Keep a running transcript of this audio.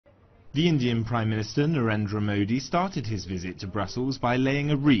The Indian Prime Minister Narendra Modi started his visit to Brussels by laying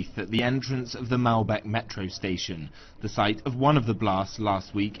a wreath at the entrance of the Malbec metro station, the site of one of the blasts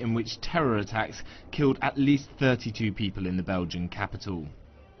last week in which terror attacks killed at least 32 people in the Belgian capital.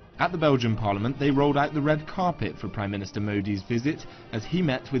 At the Belgian Parliament, they rolled out the red carpet for Prime Minister Modi's visit as he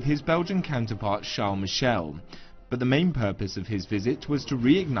met with his Belgian counterpart Charles Michel. But the main purpose of his visit was to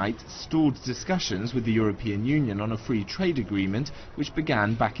reignite stalled discussions with the European Union on a free trade agreement which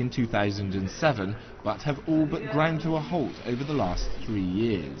began back in 2007 but have all but ground to a halt over the last 3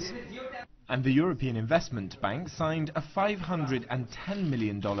 years. And the European Investment Bank signed a $510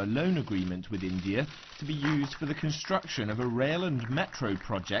 million loan agreement with India to be used for the construction of a rail and metro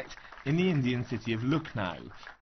project in the Indian city of Lucknow,